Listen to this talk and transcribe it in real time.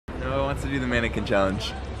Noah wants to do the mannequin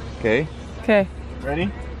challenge. Okay? Okay. Ready?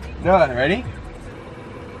 Noah, ready?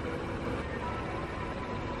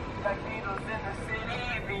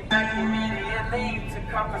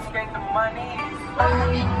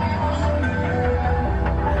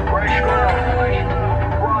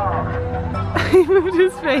 He moved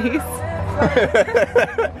his face.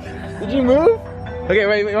 Did you move? Okay,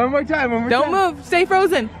 wait, one more time, one more Don't time. move, stay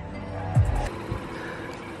frozen.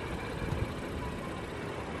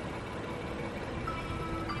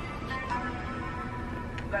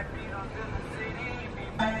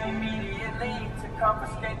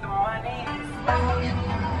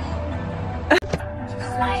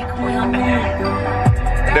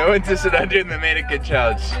 Noah insisted on doing the mannequin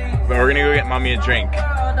challenge, but we're gonna go get mommy a drink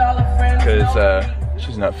because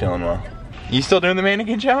she's not feeling well. You still doing the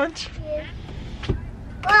mannequin challenge?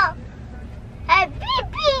 Whoa. Hey,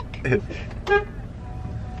 beep beep.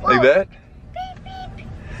 Like that? Beep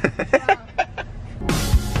beep.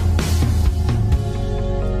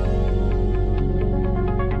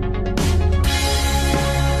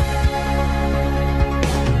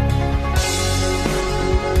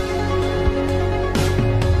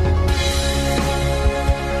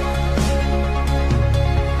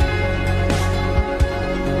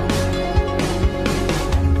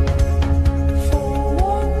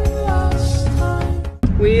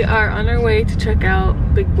 We are on our way to check out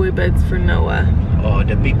big boy beds for Noah. Oh,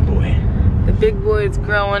 the big boy. The big boy's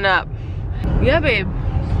growing up. Yeah, babe.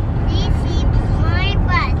 This is my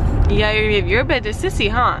bed. Yeah, you're gonna give your bed to Sissy,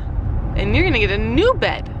 huh? And you're gonna get a new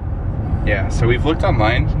bed. Yeah, so we've looked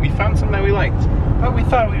online. We found some that we liked, but we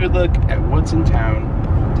thought we would look at what's in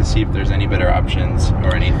town to see if there's any better options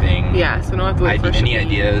or anything. Yeah, so we don't have to wait for any shipping.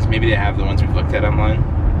 ideas. Maybe they have the ones we've looked at online.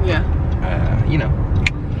 Yeah. You know.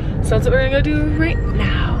 So that's what we're gonna go do right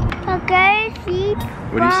now. Okay, sheep.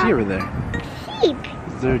 What do you see over there? Sheep.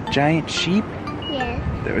 Is there a giant sheep? Yes.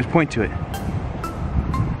 There was, point to it.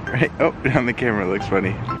 Right, oh, on the camera, it looks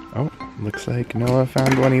funny. Oh, looks like Noah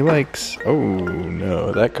found one he likes. Oh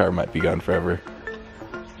no, that car might be gone forever.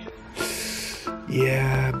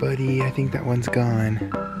 Yeah, buddy, I think that one's gone.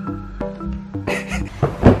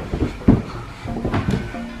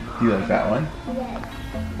 You like that one? Yes.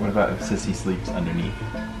 What about if Sissy sleeps underneath?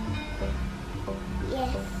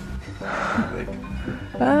 Yes. Like,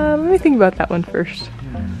 Let me think about that one first.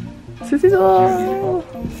 Sissy's all...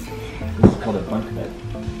 this is called a bunk bed.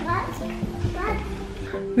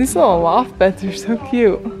 These little loft beds are so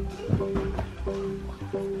cute.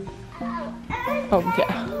 Oh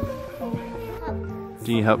yeah.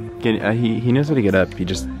 Do you help get? He knows how to get up. He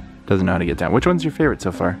just doesn't know how to get down. Which one's your favorite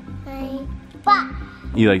so far?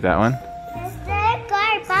 You like that one?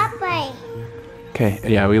 Okay,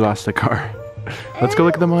 yeah, we lost the car. Let's go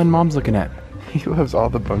look at the one Mom's looking at. He loves all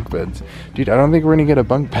the bunk beds. Dude, I don't think we're gonna get a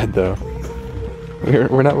bunk bed though.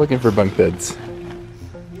 We're not looking for bunk beds.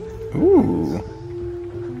 Ooh.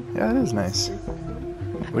 Yeah, that is nice.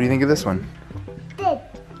 What do you think of this one? He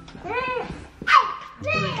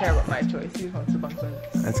doesn't care about my choice. He wants a bunk bed.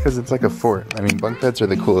 That's because it's like a fort. I mean, bunk beds are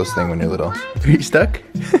the coolest thing when you're little. Are you stuck?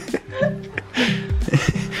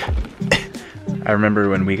 I remember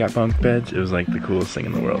when we got bunk beds, it was like the coolest thing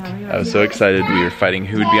in the world. I was so excited. We were fighting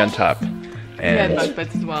who would be on top. We had bunk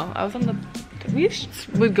beds as well. I was on the... We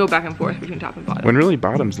would go back and forth between top and bottom. When really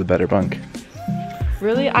bottom's the better bunk.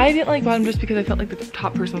 Really? I didn't like bottom just because I felt like the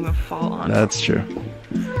top person was gonna fall on it. That's true.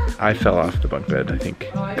 I fell off the bunk bed, I think,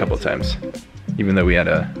 a couple times. Even though we had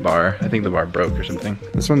a bar. I think the bar broke or something.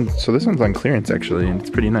 This one's on clearance actually, and it's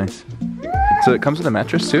pretty nice. So it comes with a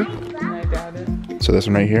mattress too? I doubt it. So this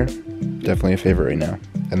one right here, definitely a favorite right now.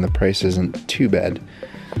 And the price isn't too bad.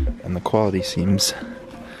 And the quality seems,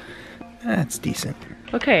 that's decent.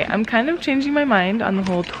 Okay, I'm kind of changing my mind on the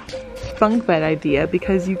whole bunk bed idea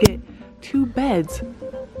because you get 2 beds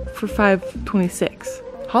for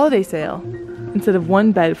 $526. Holiday sale instead of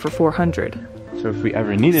 1 bed for $400. So if we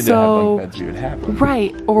ever needed to have bunk beds, we would have them.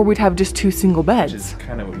 Right, or we'd have just 2 single beds. Which is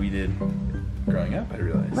kind of what we did growing up, I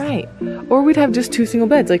realized. Right, or we'd have just 2 single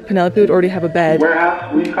beds. Like Penelope would already have a bed.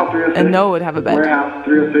 Warehouse, will you call 306? And Noah would have a bed. Warehouse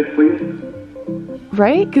 306, please.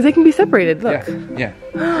 Right? Because they can be separated, look. Yeah.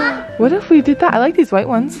 What if we did that? I like these white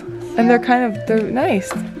ones. And they're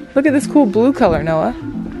nice. Look at this cool blue color, Noah.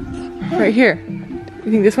 Right here.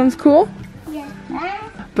 You think this one's cool? Yes.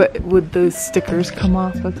 But would those stickers come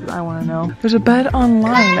off? That's what I want to know. There's a bed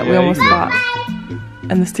online that we almost bought.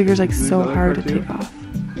 And the sticker's like so hard to take off.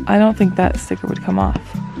 I don't think that sticker would come off.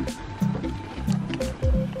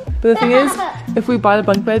 But the thing is, if we bought a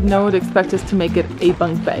bunk bed, Noah would expect us to make it a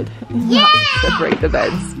bunk bed. Not separate the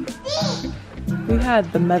beds. We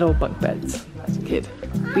had the metal bunk beds as a kid.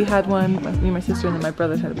 We had one, me and my sister and then my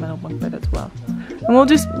brothers had a metal bunk bed as well. And we'll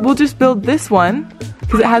just build this one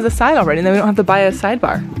because it has a side already, and then we don't have to buy a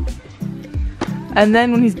sidebar. And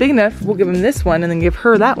then when he's big enough, we'll give him this one and then give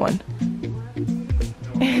her that one.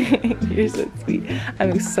 You're so sweet.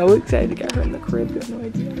 I'm so excited to get her in the crib. You have no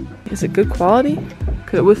idea. Is it good quality?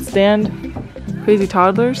 Could it withstand crazy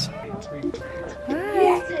toddlers?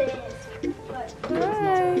 Hi.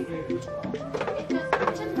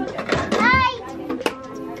 Hi.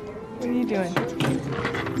 What are you doing?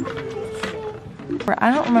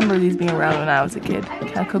 I don't remember these being around when I was a kid,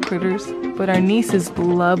 calico critters, but our nieces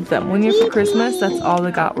love them. One year for Christmas, that's all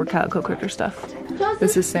they got were calico critter stuff.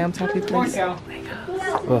 This is Sam's happy place.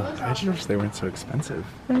 Oh, I just wish they weren't so expensive.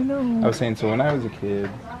 I know. I was saying, so when I was a kid,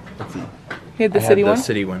 let's see. He had the city one? The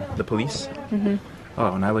city one. The police. Mm-hmm.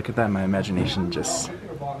 Oh, when I look at that, my imagination just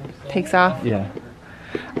takes off. Yeah.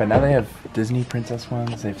 But now they have Disney princess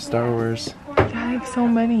ones. They have Star Wars. I have so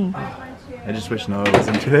many. I just wish Noah was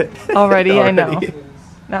into it. Already. I know.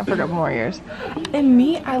 Not for a couple more years. And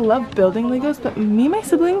me, I love building Legos, but me and my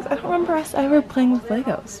siblings, I don't remember us ever playing with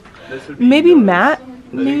Legos. Maybe Matt.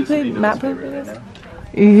 Maybe played Matt played Legos.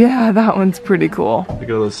 Yeah, that one's pretty cool. Look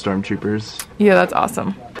at all those stormtroopers. Yeah, that's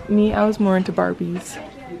awesome. Me, I was more into Barbies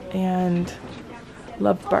and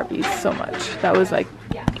loved Barbies so much. That was like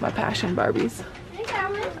my passion, Barbies.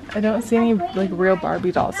 I don't see any like real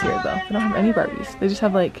Barbie dolls here though. They don't have any Barbies. They just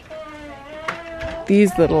have like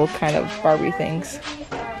these little kind of Barbie things.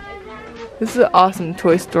 This is an awesome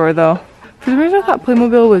toy store though. For some reason I thought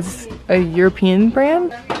Playmobil was a European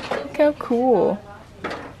brand. Look how cool.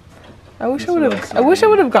 I wish I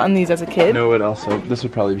would have gotten these as a kid. No, what else? This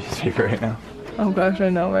would probably be his favorite right now. Oh gosh, I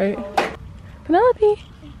know, right? Penelope!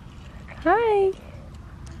 Hi!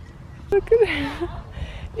 Look at her.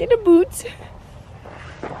 Little boots.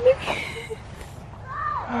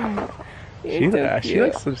 She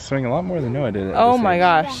likes to swing a lot more than Noah did. Oh my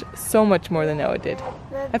gosh, so much more than Noah did.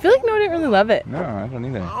 I feel like Noah didn't really love it. No, I don't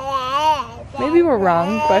either. Maybe we're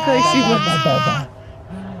wrong, but I feel like she was.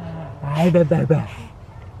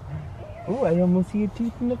 Oh, I almost see your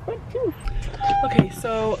teeth in the front too. Okay,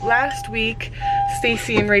 so last week,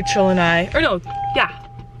 Stacy and Rachel and I,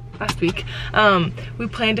 last week, we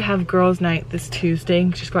planned to have girls' night this Tuesday.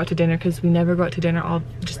 Just go out to dinner because we never go out to dinner,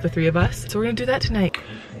 just the three of us. So we're gonna do that tonight.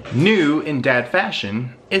 New in dad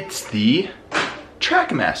fashion, it's the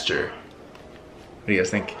Trackmaster. What do you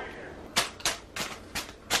guys think? I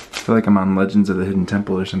feel like I'm on Legends of the Hidden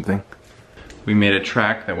Temple or something. We made a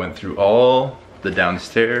track that went through all the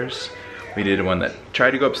downstairs. We did one that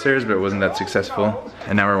tried to go upstairs, but it wasn't that successful.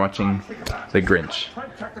 And now we're watching The Grinch.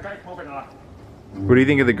 What do you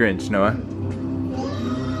think of The Grinch, Noah?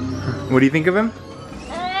 What do you think of him?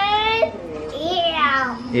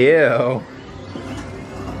 Ew.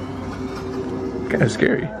 Kind of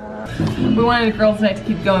scary. We wanted a girls' night to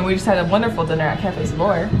keep going. We just had a wonderful dinner at Cafe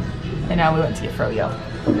Savoy. And now we went to get froyo.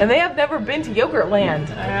 And they have never been to Yogurtland.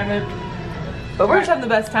 I haven't. But we're just having the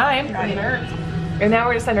best time. And now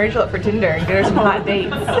we're gonna sign Rachel up for Tinder and get her some hot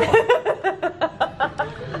dates.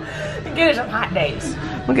 And get her some hot dates.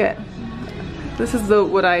 Look at it. This is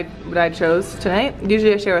what I chose tonight.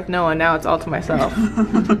 Usually I share with Noah, now it's all to myself.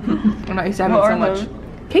 I'm not used to having so much.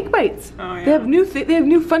 Cake bites. Oh, yeah. They have new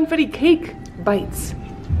funfetti cake bites.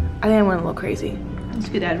 I think I went a little crazy. That's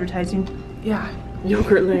good advertising. Yeah.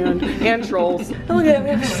 Yogurtland and trolls. And look at it, we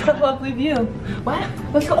have such a lovely view. What?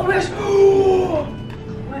 Let's go. Oh my gosh.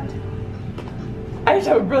 What? I just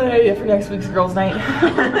have a brilliant idea for next week's girls' night.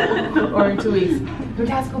 Or in 2 weeks.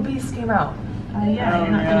 Fantastical Beasts came out. Yeah,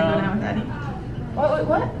 you're not gonna go down with Daddy.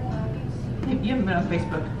 What? You haven't been on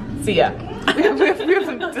Facebook. See ya. we have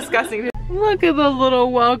some disgusting. Look at the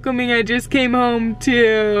little welcoming I just came home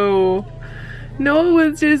to. Noah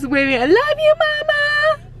was just waving. I love you, Mama.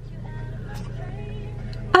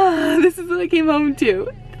 Ah, this is what I came home to.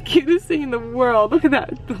 The cutest thing in the world. Look at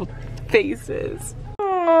that little faces.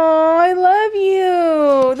 Oh, I love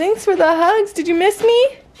you. Thanks for the hugs. Did you miss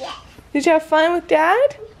me? Yeah. Did you have fun with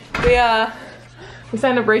Dad? We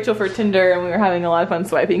signed up Rachel for Tinder and we were having a lot of fun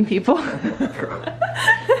swiping people.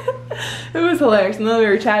 It was hilarious. And then we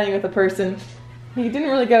were chatting with a person. He didn't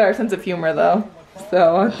really get our sense of humor though.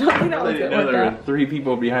 So I didn't know there were 3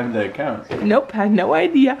 people behind the account. Nope, had no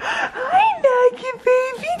idea. Hi, Nugget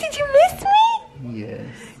baby. Did you miss me? Yes.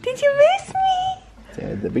 Did you miss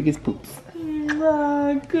me? The biggest poops.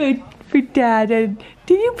 Oh, good for Dada.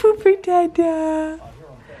 Did you poop for Dada?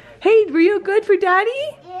 Hey, were you good for Daddy?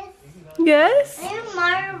 Yes. Yes? And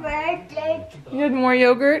my birthday. You had more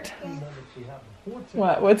yogurt?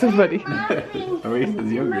 What? What's so funny? Oh, he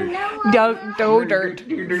says yogurt. Yogurt.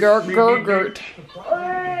 Yogurt.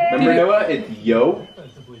 Remember Noah? It's yo.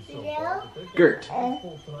 Gert.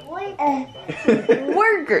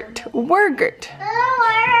 Wergert. Wergert.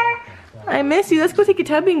 I miss you. Let's go take a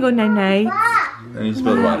tubby and go night night. And you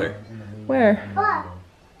spilled water. Where?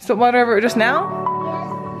 Spilled water over just now?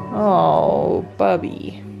 Oh,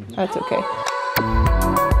 Bubby. That's okay.